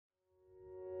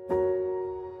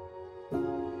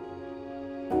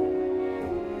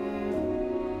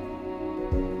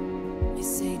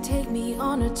me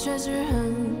on a treasure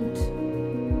hunt.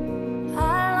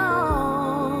 I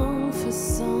long for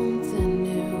something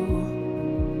new.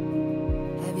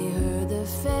 Have you heard the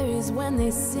fairies when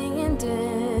they sing and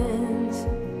dance?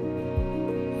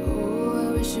 Oh,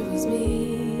 I wish it was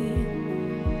me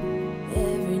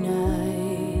every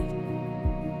night.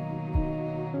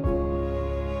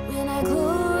 When I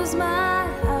close my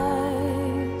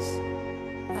eyes,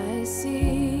 I see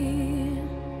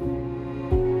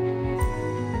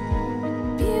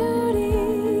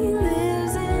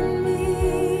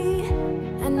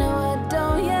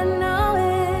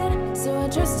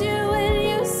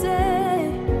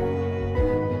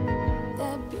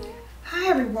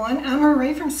I'm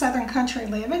Marie from Southern Country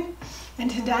Living, and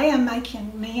today I'm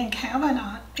making me and Calvin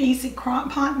an easy crock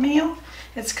pot meal.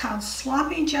 It's called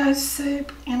Sloppy Joe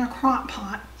soup in a crock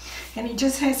pot, and it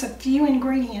just has a few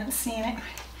ingredients in it.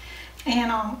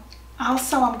 And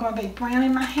also I'm going to be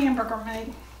browning my hamburger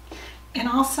meat, and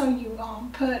also you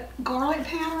put garlic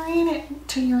powder in it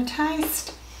to your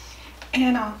taste.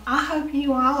 And I hope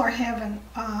you all are having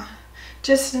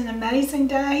just an amazing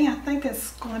day. I think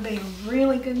it's going to be a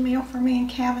really good meal for me and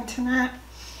Calvin tonight.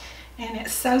 And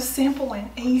it's so simple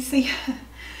and easy.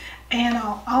 And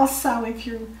also, if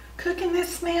you're cooking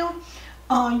this meal,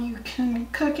 you can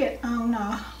cook it on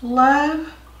low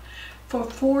for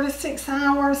 4 to 6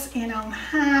 hours and on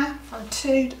high for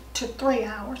 2 to 3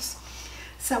 hours.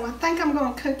 So I think I'm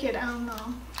going to cook it on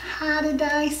high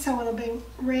today, so it'll be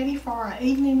ready for our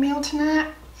evening meal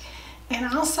tonight.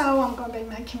 And also, I'm going to be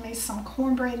making me some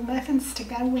cornbread muffins to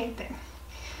go with it.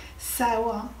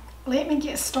 So, let me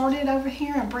get started over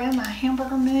here and brown my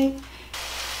hamburger meat.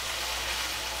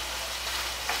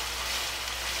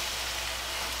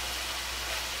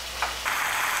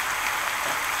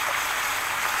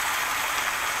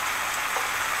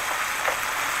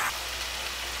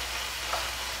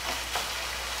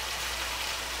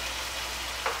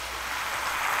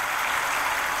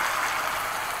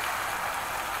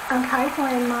 Okay,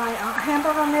 when my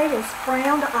hamburger meat is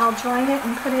browned, I'll drain it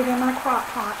and put it in my crock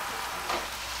pot.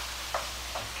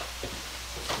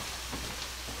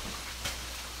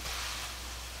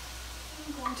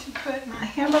 I'm going to put my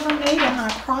hamburger meat in my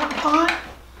crock pot.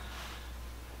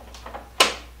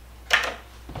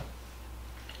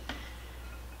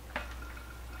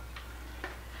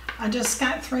 I just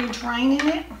got through draining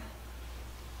it.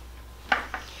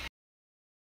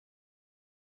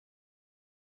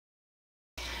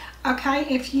 Okay,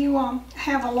 if you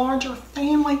have a larger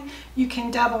family, you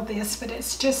can double this, but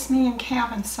it's just me and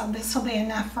Calvin, so this will be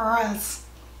enough for us.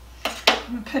 I'm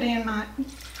going to put in my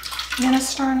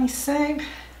minestrone soup,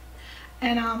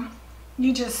 and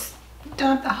you just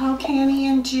dump the whole can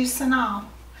in, juice and all.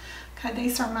 Okay,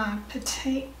 these are my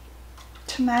petite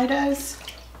tomatoes.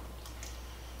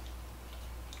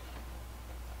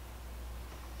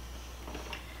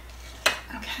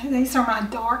 Okay, these are my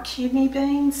dark kidney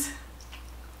beans.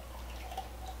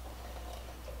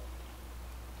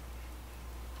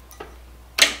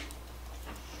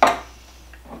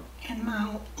 And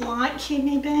my light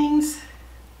kidney beans.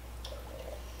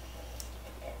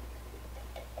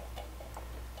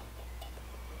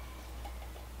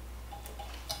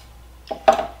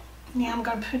 Now I'm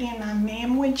going to put in my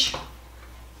Manwich.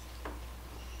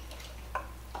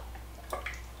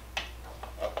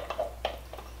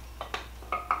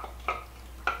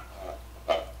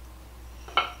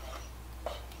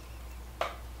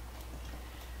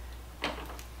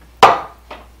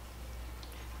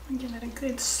 Give it a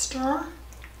good stir.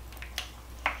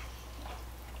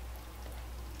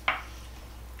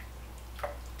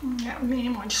 That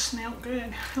Manwich smelled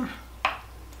good.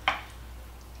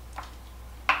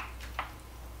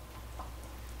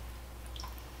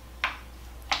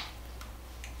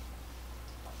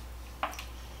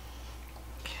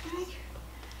 Okay,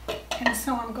 and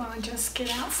so I'm going to just get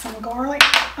out some garlic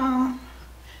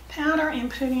powder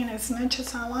and put in as much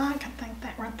as I like. I think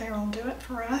that right there will do it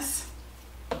for us.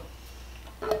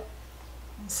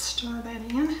 Stir that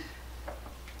in.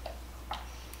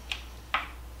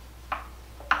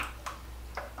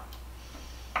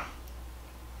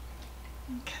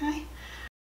 Okay.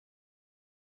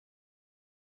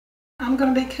 I'm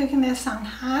going to be cooking this on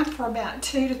high for about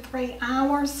 2 to 3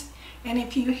 hours. And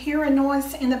if you hear a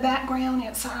noise in the background,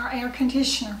 it's our air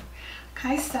conditioner.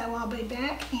 Okay, so I'll be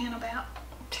back in about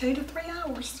 2 to 3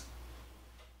 hours.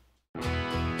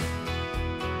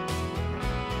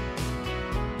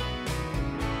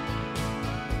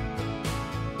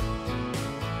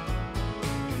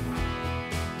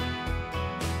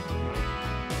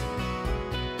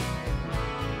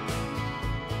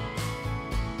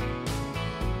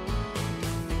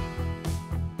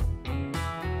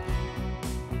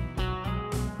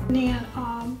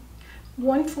 Then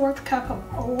 1/4 cup of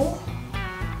oil,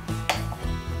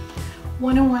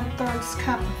 1 1/3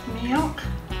 cup of milk,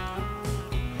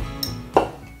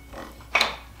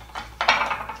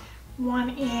 1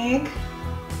 egg,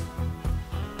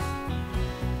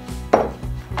 I'm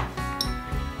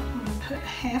going to put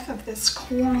half of this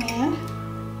corn in.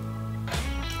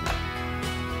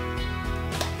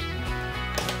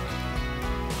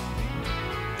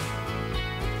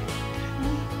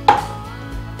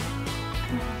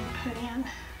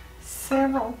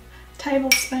 Several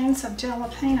tablespoons of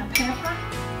jalapeno pepper,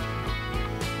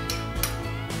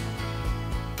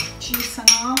 juice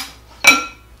and all.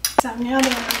 So now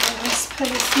that I'm going to just put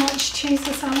as much cheese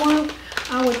as I want.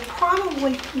 I would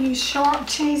probably use sharp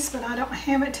cheese, but I don't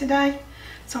have it today,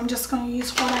 so I'm just going to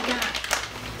use what I got.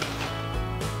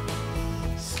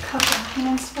 Just a couple of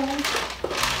handsfuls.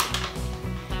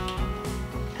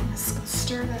 I'm just going to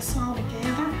stir this all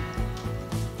together.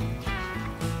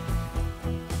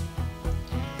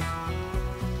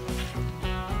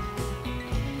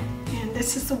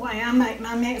 This is the way I make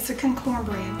my Mexican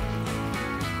cornbread.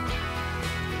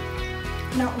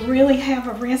 I don't really have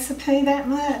a recipe that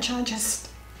much. I just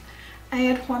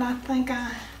add what I think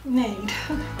I need.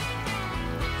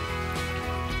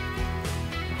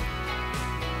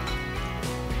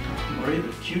 Marie,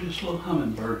 the cutest little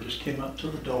hummingbird just came up to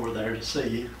the door there to see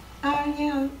you. Oh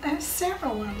yeah, there's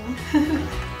several of them.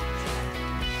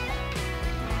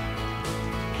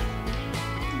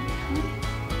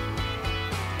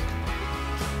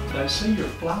 I see your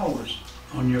flowers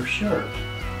on your shirt.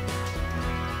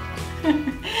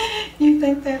 You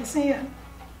think that's it?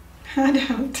 I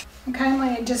don't. Okay, I'm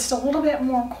going to add just a little bit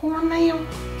more cornmeal.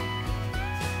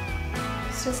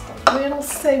 It's just a little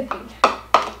soupy.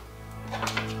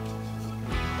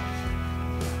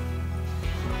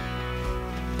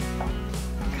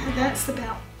 Okay, that's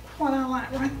about what I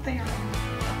like right there.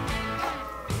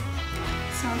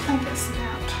 So I think it's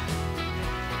about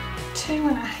 2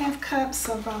 1/2 cups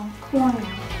of cornmeal.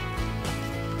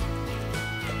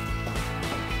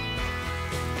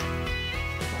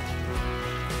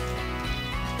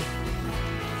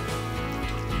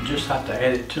 You just have to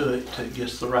add it to it till it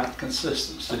gets the right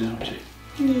consistency, don't you?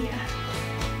 Yeah.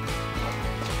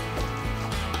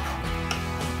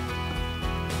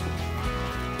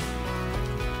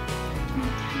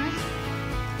 Okay.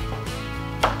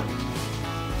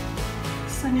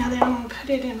 So now then I'm going to put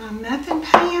it in my muffin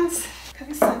pans.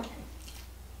 Okay, so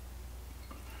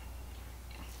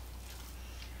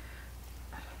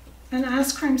an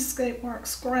ice cream scoop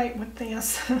works great with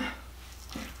this.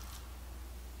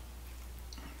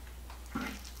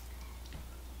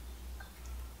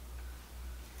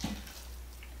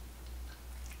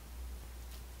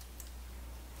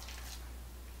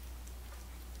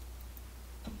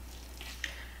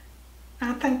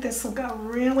 I think this will go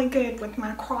really good with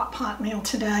my Crockpot meal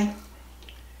today.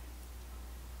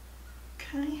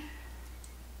 Okay.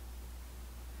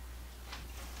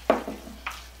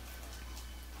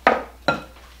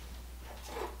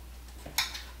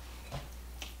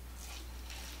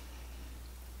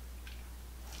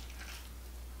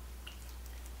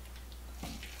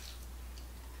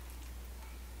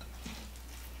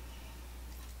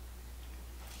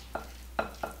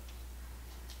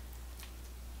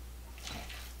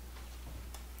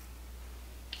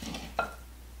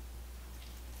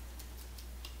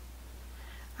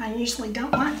 I usually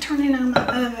don't like turning on my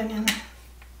oven in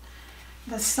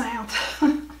the South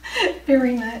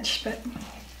very much, but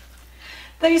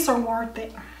these are worth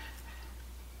it.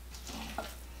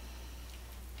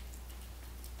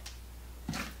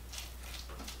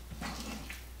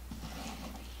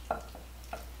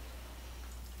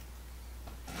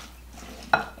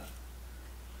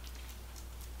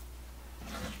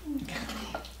 Okay.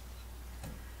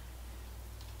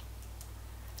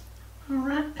 All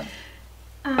right.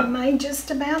 I made just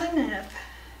about enough.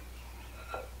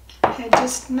 Had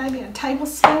just maybe a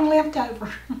tablespoon left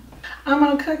over. I'm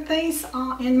going to cook these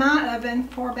in my oven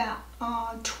for about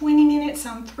 20 minutes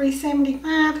on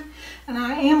 375, and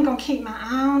I am going to keep my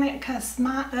eye on it because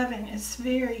my oven is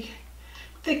very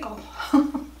fickle.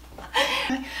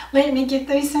 Let me get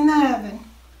these in the oven.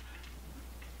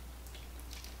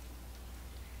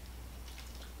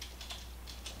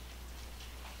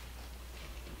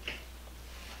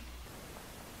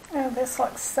 Oh, this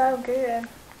looks so good.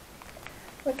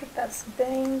 Look at those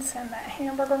beans and that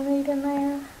hamburger meat in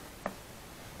there.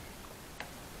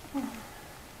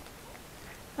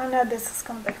 I know this is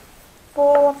going to be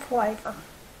full of flavor.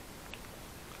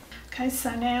 Okay,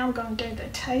 so now I'm going to do the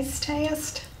taste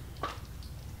test.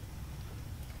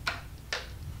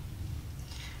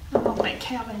 I'm going to let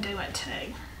Calvin do it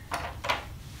too.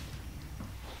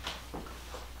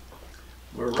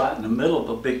 We're right in the middle of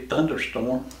a big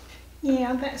thunderstorm.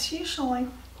 Yeah, that's usually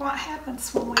what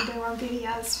happens when we do our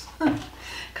videos.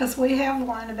 Because we have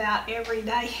one about every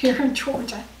day here in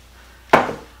Georgia.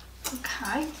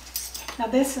 Okay. Now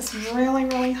this is really,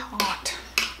 really hot.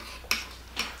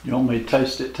 You want me to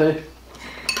taste it too?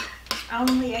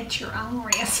 Only at your own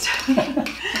risk.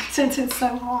 Since it's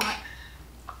so hot.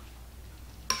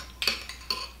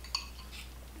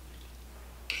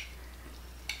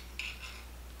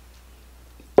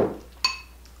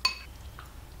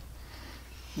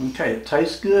 Okay, it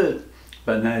tastes good,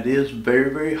 but now it is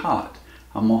very, very hot.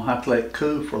 I'm going to have to let it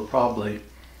cool for probably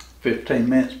 15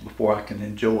 minutes before I can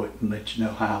enjoy it and let you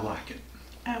know how I like it.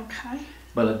 Okay.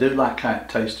 But I do like how it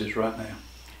tastes right now.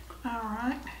 All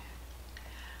right.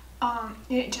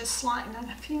 It just lightened in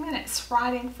a few minutes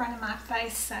right in front of my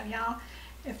face. So y'all,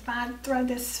 if I throw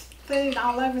this food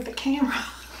all over the camera,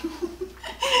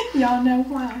 y'all know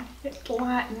why. It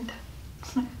lightened.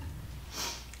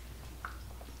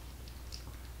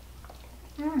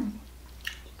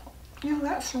 Yeah,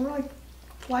 that's really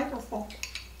flavorful.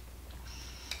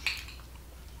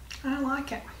 I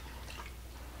like it.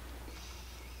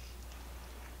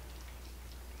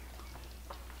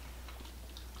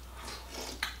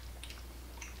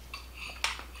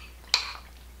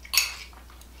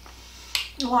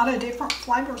 A lot of different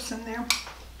flavors in there.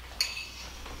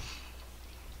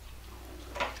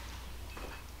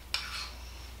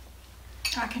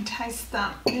 I can taste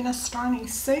the minestrone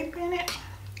soup in it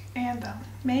and the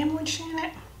manwich in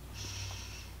it.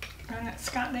 And it's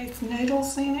got these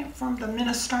noodles in it from the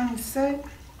minestrone soup.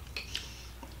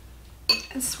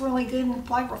 It's really good and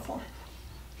flavorful.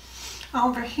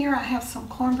 Over here I have some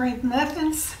cornbread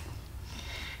muffins.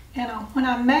 And when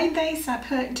I made these, I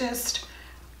put just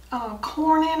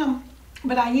corn in them,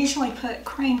 but I usually put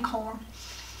cream corn.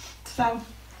 So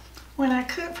when I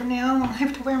cook from now on, I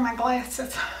have to wear my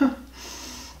glasses.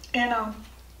 And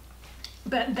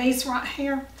but these right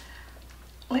here,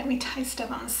 let me taste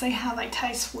them and see how they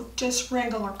taste with just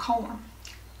regular corn.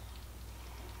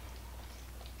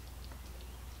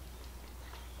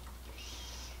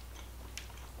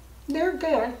 They're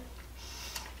good,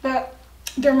 but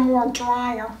they're more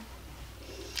drier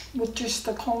with just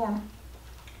the corn.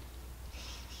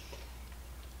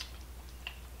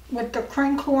 With the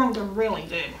cream corn, they're really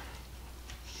good.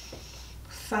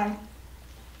 So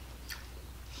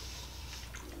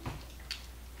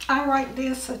I rate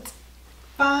this at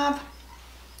 5.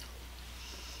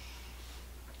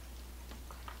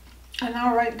 And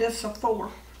I rate this a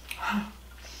 4.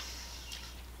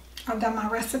 Although my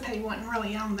recipe wasn't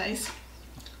really on these.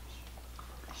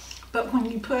 But when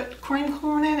you put cream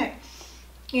corn in it,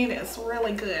 it is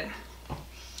really good.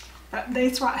 But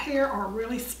these right here are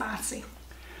really spicy.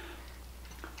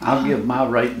 I'll give my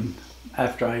rating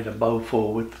after I eat a bowl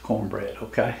full with the cornbread,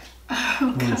 okay?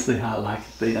 Okay. We'll see how I like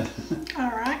it then.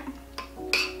 Alright.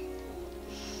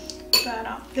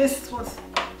 But this was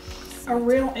a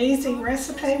real easy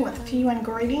recipe with few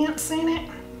ingredients in it.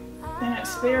 And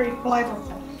it's very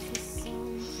flavorful.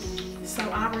 So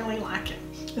I really like it.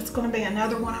 It's going to be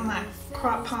another one of my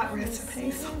crock pot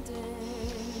recipes.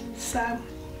 So,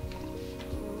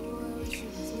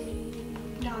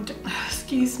 y'all,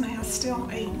 excuse me, I'm still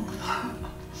eating.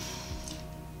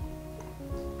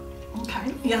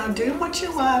 Okay, y'all do what you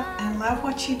love and love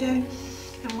what you do.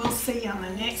 And we'll see you on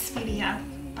the next video.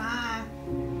 Bye.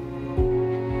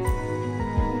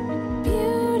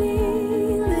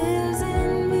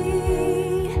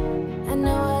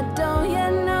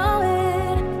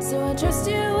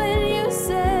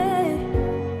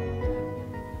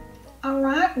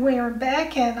 We're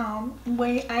back and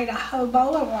we ate a whole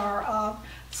bowl of our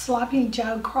Sloppy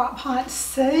Joe Crockpot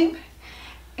soup.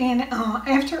 And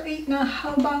after eating a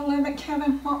whole bowl of it,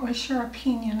 Kevin, what was your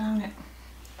opinion on it?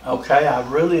 Okay, I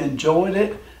really enjoyed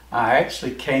it. I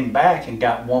actually came back and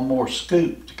got one more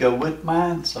scoop to go with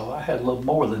mine, so I had a little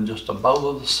more than just a bowl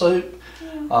of the soup.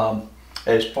 Yeah.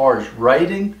 As far as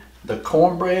rating, the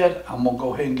cornbread, I'm going to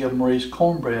go ahead and give Marie's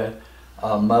cornbread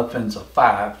muffins a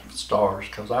 5 stars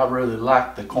because I really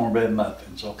like the cornbread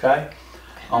muffins, okay?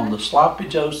 On the Sloppy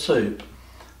Joe soup,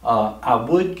 I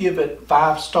would give it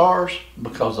 5 stars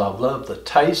because I love the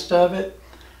taste of it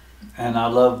and I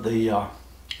love the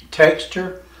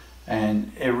texture,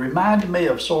 and it reminded me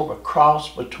of sort of a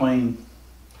cross between,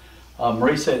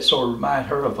 Marie said it sort of reminded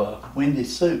her of a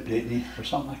Wendy's soup, didn't you, or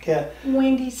something like that?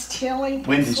 Wendy's chili.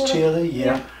 Wendy's chili,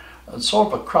 yeah.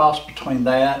 Sort of a cross between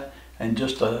that and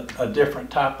just a different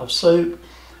type of soup.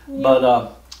 Yeah.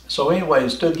 But so anyway,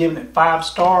 instead of giving it 5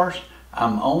 stars,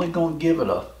 I'm only going to give it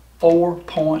a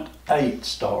 4.8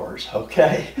 stars,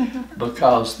 okay?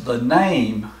 Because the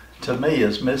name to me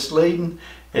is misleading.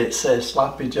 It says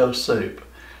Sloppy Joe soup.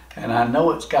 And I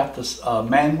know it's got this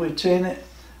Manwich in it,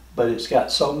 but it's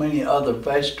got so many other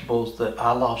vegetables that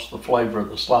I lost the flavor of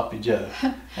the Sloppy Joe.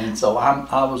 And so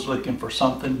I was looking for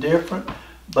something different,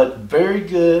 but very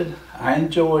good. I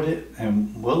enjoyed it,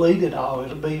 and we'll eat it all.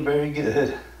 It'll be very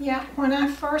good. Yeah, when I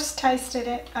first tasted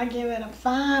it, I give it a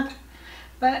 5.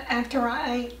 But after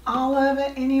I ate all of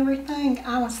it and everything,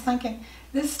 I was thinking,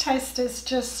 this tastes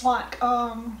just like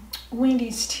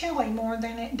Wendy's chili more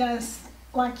than it does,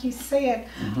 like you said,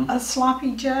 a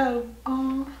Sloppy Joe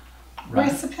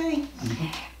recipe.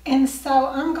 And so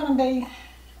I'm going to be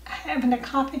having a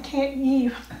copycat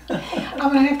you.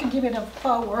 I'm going to have to give it a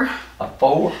 4. A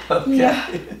 4? Okay.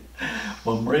 Yeah.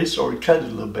 Well, Marie sort of cut it a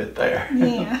little bit there.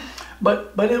 Yeah.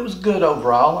 But it was good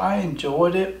overall. I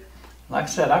enjoyed it. Like I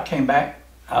said, I came back.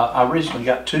 I originally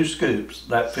got 2 scoops.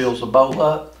 That fills the bowl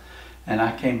up. And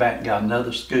I came back and got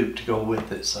another scoop to go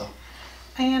with it. So.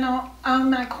 And on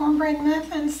my cornbread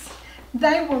muffins,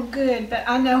 they were good, but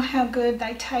I know how good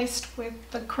they taste with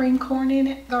the cream corn in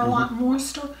it. They're a lot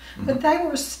moister, but they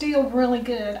were still really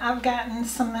good. I've gotten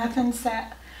some muffins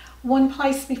at one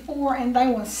place before, and they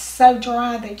were so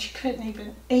dry that you couldn't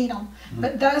even eat them.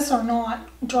 But those are not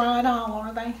dry at all,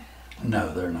 are they?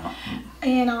 No, they're not.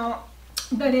 And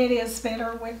but it is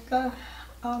better with the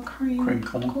cream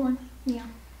corn. Yeah.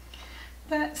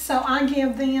 But so I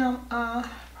give them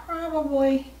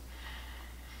probably,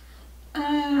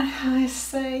 let's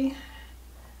see,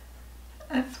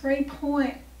 a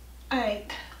 3.8.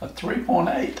 A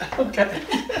 3.8, okay.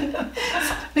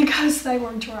 Because they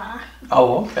were dry.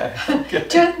 Oh, okay.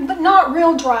 But not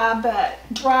real dry, but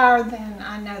drier than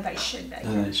I know they should be.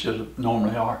 Than they should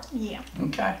normally are. Yeah.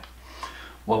 Okay.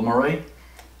 Well, Marie,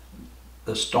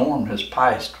 the storm has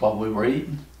passed while we were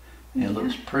eating. It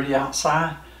looks pretty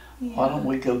outside. Yeah. Why don't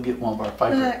we go get one of our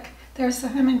favorite? Look, there's the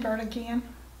hummingbird again.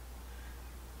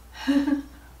 You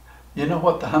know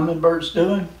what the hummingbird's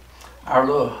doing? Our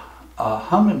little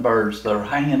hummingbirds that are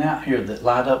hanging out here that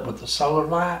light up with the solar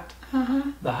light,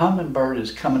 the hummingbird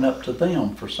is coming up to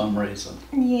them for some reason.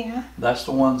 Yeah. That's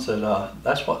the ones that,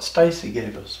 that's what Stacy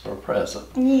gave us for a present.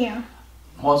 Yeah.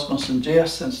 I was going to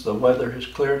suggest, since the weather has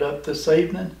cleared up this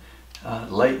evening,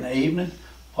 late in the evening,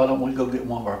 why don't we go get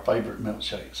one of our favorite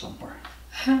milkshakes somewhere?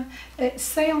 It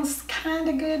sounds kind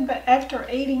of good, but after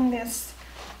eating this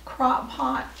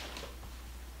Crockpot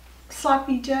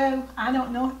Sloppy Joe, I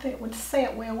don't know if it would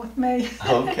sit well with me.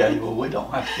 Okay, well, we don't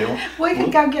have to. We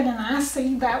could go get an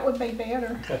icy, that would be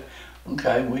better.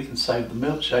 Okay, we can save the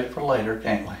milkshake for later,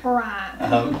 can't we? Right.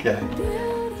 Okay.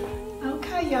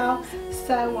 Okay, y'all.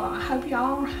 So I hope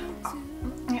y'all,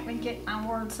 let me get my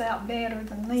words out better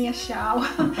than this, y'all.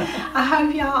 I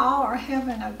hope y'all are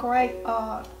having a great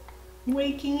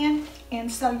weekend,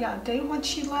 and so y'all do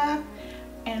what you love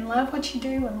and love what you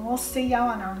do, and we'll see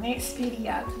y'all in our next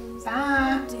video.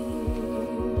 Bye.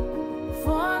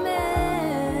 For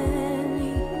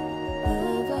many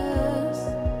of us,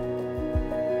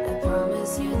 I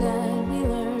promise you that we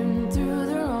learn through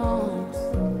the wrongs,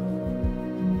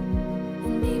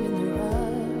 and even the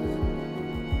rough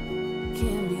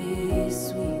can be